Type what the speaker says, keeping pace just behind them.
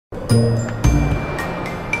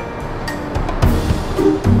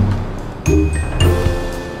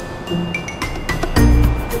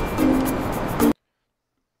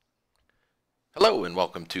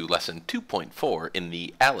welcome to lesson 2.4 in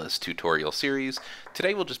the Alice tutorial series.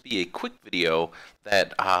 Today will just be a quick video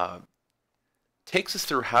that takes us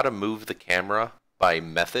through how to move the camera by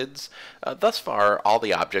methods. Thus far, all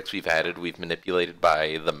the objects we've added, we've manipulated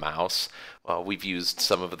by the mouse. We've used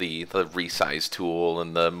some of the resize tool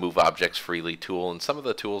and the move objects freely tool and some of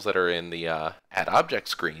the tools that are in the add object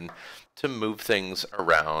screen to move things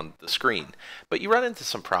around the screen. But you run into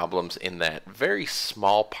some problems in that very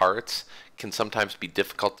small parts can sometimes be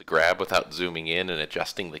difficult to grab without zooming in and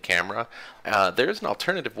adjusting the camera. There's an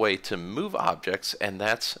alternative way to move objects, and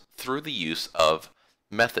that's through the use of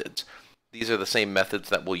methods. These are the same methods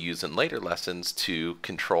that we'll use in later lessons to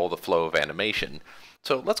control the flow of animation.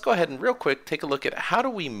 So let's go ahead and real quick take a look at how do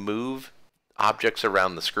we move objects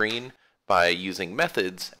around the screen by using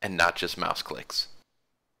methods and not just mouse clicks.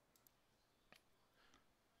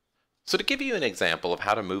 So to give you an example of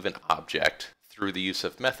how to move an object through the use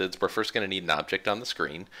of methods, we're first going to need an object on the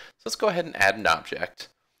screen. So let's go ahead and add an object.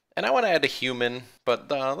 And I want to add a human, but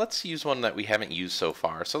let's use one that we haven't used so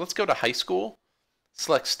far. So let's go to high school,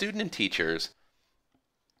 select student and teachers,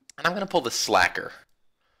 and I'm going to pull the slacker.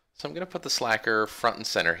 So I'm going to put the slacker front and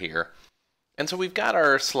center here. And so we've got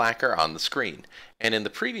our slacker on the screen. And in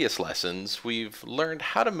the previous lessons, we've learned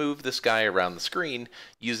how to move this guy around the screen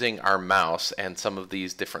using our mouse and some of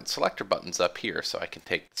these different selector buttons up here. So I can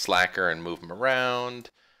take the slacker and move him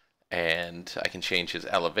around, and I can change his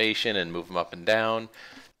elevation and move him up and down.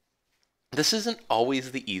 This isn't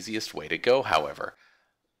always the easiest way to go, however.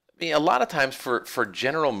 I mean, a lot of times for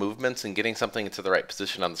general movements and getting something into the right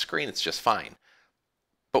position on the screen, it's just fine.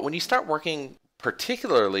 But when you start working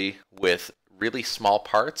particularly with really small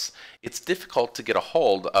parts, it's difficult to get a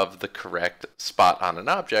hold of the correct spot on an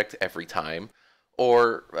object every time.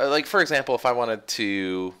 Or, like for example, if I wanted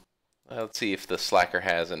to, let's see if the slacker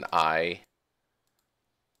has an eye.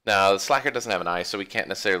 Now, the slacker doesn't have an eye, so we can't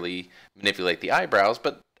necessarily manipulate the eyebrows,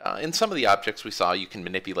 but in some of the objects we saw, you can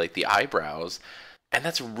manipulate the eyebrows, and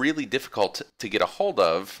that's really difficult to get a hold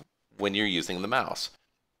of when you're using the mouse.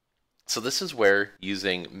 So this is where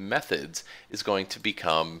using methods is going to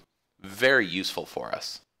become very useful for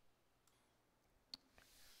us.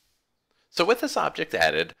 So with this object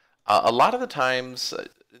added, a lot of the times,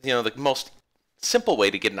 the most simple way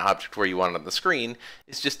to get an object where you want it on the screen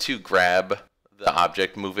is just to grab the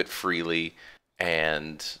object, move it freely,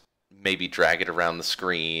 and maybe drag it around the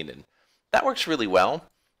screen. And that works really well,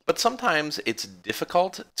 but sometimes it's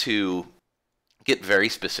difficult to get very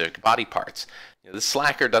specific body parts. The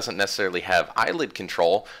slacker doesn't necessarily have eyelid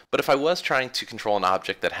control, but if I was trying to control an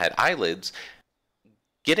object that had eyelids,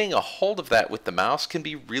 getting a hold of that with the mouse can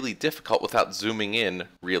be really difficult without zooming in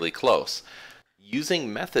really close.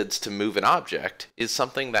 Using methods to move an object is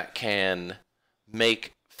something that can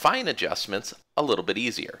make fine adjustments a little bit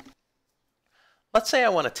easier. Let's say I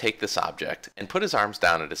want to take this object and put his arms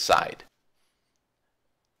down at his side.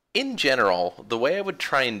 In general, the way I would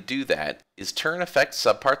try and do that is turn Effect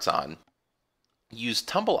Subparts on, use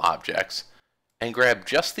Tumble Objects, and grab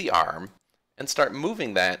just the arm and start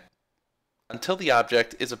moving that until the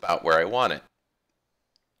object is about where I want it.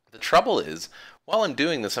 The trouble is, while I'm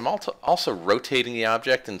doing this, I'm also rotating the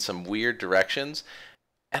object in some weird directions,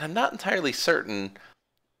 and I'm not entirely certain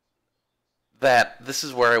that this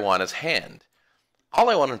is where I want his hand. All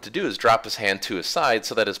I want him to do is drop his hand to his side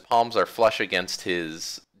so that his palms are flush against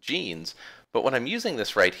his jeans, but when I'm using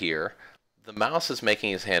this right here, the mouse is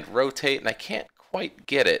making his hand rotate and I can't quite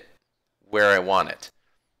get it where I want it.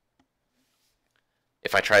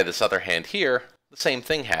 If I try this other hand here, the same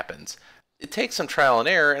thing happens. It takes some trial and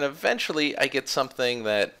error, and eventually I get something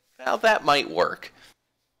that, well, that might work.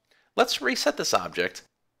 Let's reset this object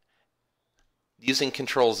using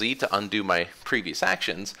Control Z to undo my previous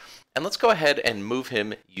actions, and let's go ahead and move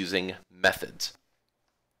him using methods.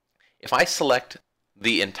 If I select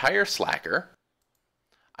the entire slacker,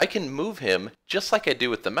 I can move him just like I do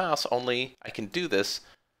with the mouse, only I can do this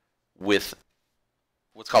with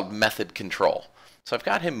what's called method control. So I've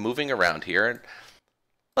got him moving around here, and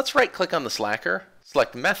let's right click on the slacker,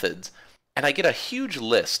 select methods, and I get a huge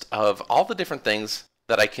list of all the different things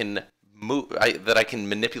that I can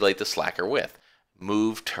manipulate the slacker with.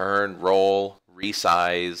 Move, turn, roll,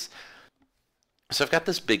 resize. So I've got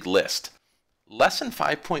this big list. Lesson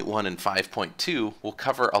 5.1 and 5.2 will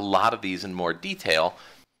cover a lot of these in more detail,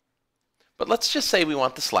 but let's just say we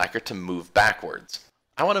want the slacker to move backwards.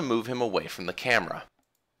 I want to move him away from the camera,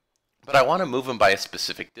 but I want to move him by a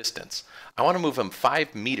specific distance. I want to move him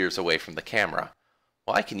 5 meters away from the camera.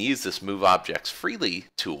 Well, I can use this Move Objects Freely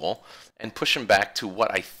tool and push him back to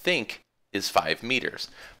what I think is 5 meters,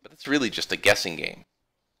 but it's really just a guessing game.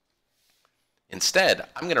 Instead,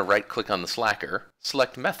 I'm going to right-click on the slacker,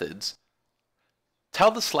 select Methods, tell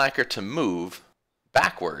the slacker to move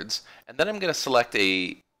backwards, and then I'm going to select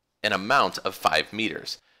an amount of 5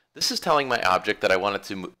 meters. This is telling my object that I want it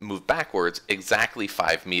to move backwards exactly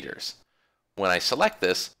 5 meters. When I select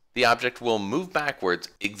this, the object will move backwards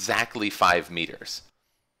exactly 5 meters.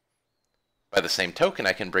 By the same token,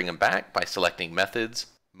 I can bring him back by selecting Methods,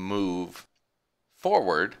 Move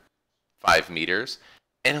Forward 5 meters,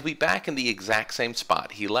 and he'll be back in the exact same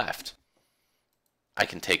spot he left. I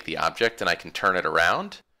can take the object and I can turn it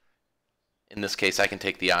around. In this case, I can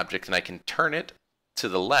take the object and I can turn it to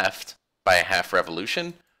the left by a half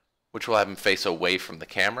revolution, which will have him face away from the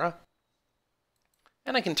camera.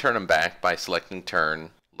 And I can turn him back by selecting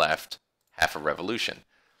Turn Left half a revolution.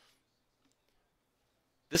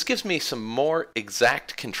 This gives me some more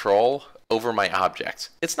exact control over my objects.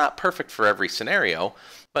 It's not perfect for every scenario,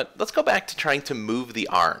 but let's go back to trying to move the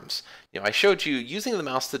arms. I showed you using the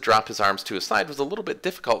mouse to drop his arms to his side was a little bit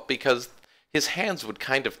difficult because his hands would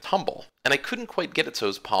kind of tumble, and I couldn't quite get it so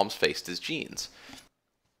his palms faced his jeans.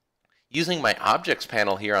 Using my Objects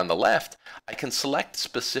panel here on the left, I can select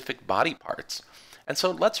specific body parts. And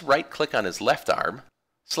so let's right-click on his left arm,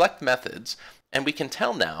 select Methods, and we can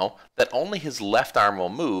tell now that only his left arm will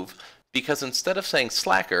move because instead of saying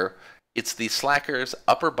slacker, it's the slacker's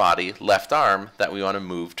upper body left arm that we want to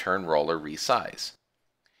move, turn, roll, or resize.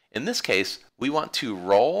 In this case, we want to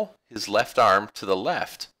roll his left arm to the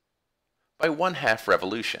left by 1/2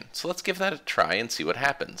 revolution. So let's give that a try and see what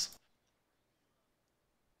happens.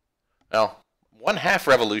 Well, 1/2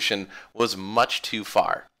 revolution was much too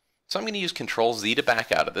far. So I'm going to use Control Z to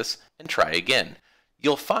back out of this and try again.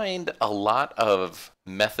 You'll find a lot of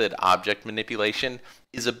method object manipulation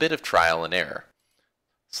is a bit of trial and error.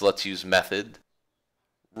 So let's use Method,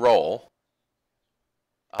 Roll.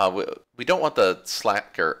 We don't want the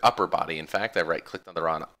slacker upper body. In fact, I right-clicked on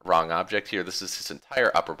the wrong object here. This is his entire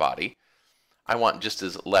upper body. I want just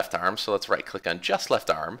his left arm, so let's right-click on just left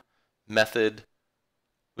arm. Method,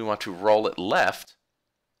 we want to roll it left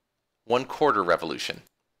 1/4 revolution.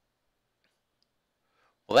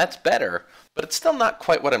 Well, that's better, but it's still not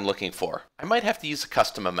quite what I'm looking for. I might have to use a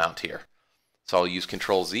custom amount here. So I'll use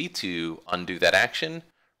Control Z to undo that action.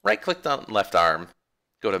 Right-click on left arm,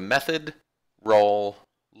 go to Method, Roll,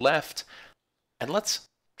 Left, and let's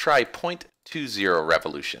try 0.20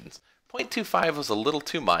 revolutions. 0.25 was a little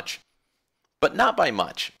too much, but not by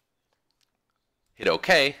much. Hit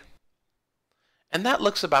OK, and that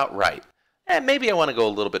looks about right. And maybe I want to go a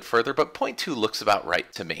little bit further, but 0.2 looks about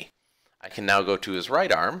right to me. I can now go to his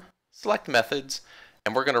right arm, select Methods,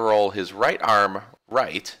 and we're going to roll his right arm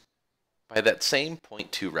right by that same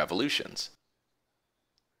 0.2 revolutions.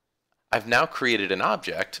 I've now created an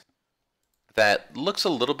object that looks a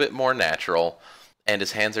little bit more natural, and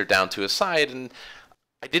his hands are down to his side, and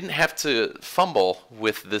I didn't have to fumble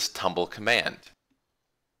with this tumble command.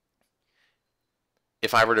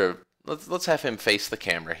 If I were to, let's have him face the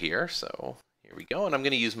camera here, so here we go, and I'm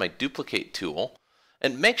going to use my duplicate tool.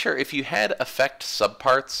 And make sure if you had Effect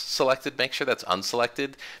Subparts selected, make sure that's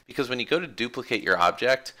unselected, because when you go to duplicate your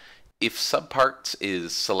object, if Subparts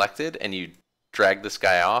is selected and you drag this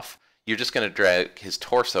guy off, you're just going to drag his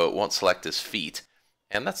torso, it won't select his feet.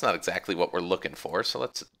 And that's not exactly what we're looking for, so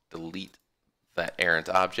let's delete that errant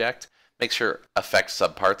object. Make sure Effect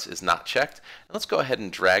Subparts is not checked, and let's go ahead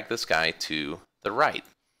and drag this guy to the right.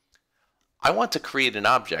 I want to create an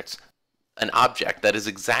object that is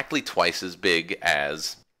exactly twice as big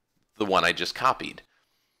as the one I just copied.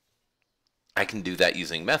 I can do that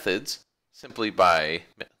using Methods, simply by,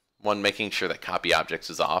 one, making sure that Copy Objects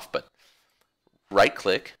is off, but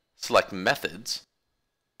right-click, select Methods,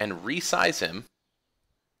 and resize him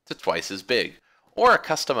to twice as big, or a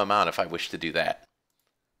custom amount if I wish to do that.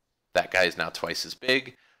 That guy is now twice as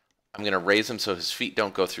big. I'm going to raise him so his feet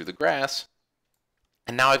don't go through the grass,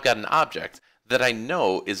 and now I've got an object that I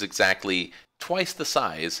know is exactly twice the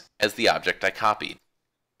size as the object I copied.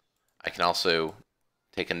 I can also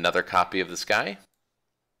take another copy of this guy,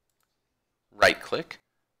 right-click,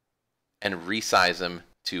 and resize him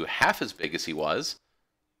to half as big as he was.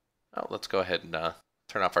 Oh, let's go ahead and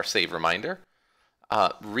turn off our save reminder.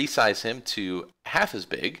 Resize him to half as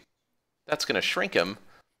big. That's going to shrink him,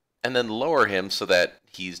 and then lower him so that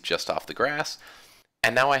he's just off the grass.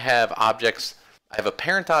 And now I have objects. I have a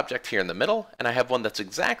parent object here in the middle, and I have one that's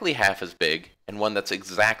exactly half as big and one that's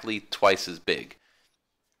exactly twice as big.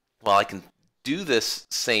 Well, I can do this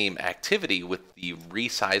same activity with the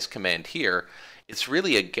resize command here. It's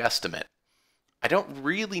really a guesstimate. I don't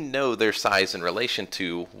really know their size in relation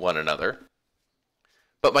to one another,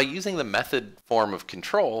 But by using the method form of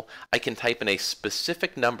control, I can type in a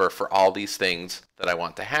specific number for all these things that I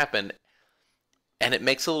want to happen, and it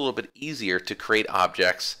makes it a little bit easier to create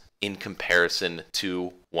objects in comparison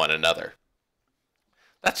to one another.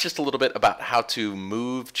 That's just a little bit about how to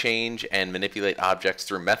move, change, and manipulate objects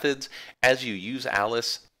through methods. As you use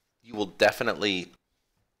Alice, you will definitely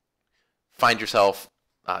find yourself,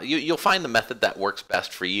 you'll find the method that works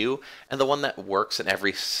best for you and the one that works in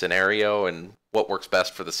every scenario and what works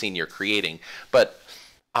best for the scene you're creating. But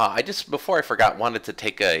I just, before I forgot, wanted to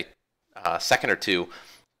take a second or two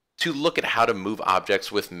to look at how to move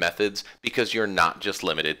objects with methods, because you're not just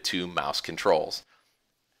limited to mouse controls.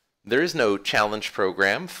 There is no challenge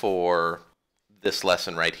program for this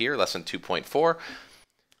lesson right here, lesson 2.4.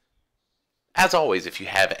 As always, if you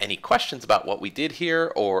have any questions about what we did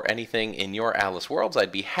here or anything in your Alice worlds,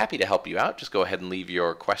 I'd be happy to help you out. Just go ahead and leave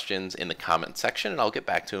your questions in the comment section and I'll get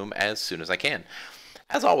back to them as soon as I can.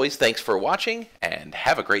 As always, thanks for watching and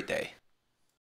have a great day.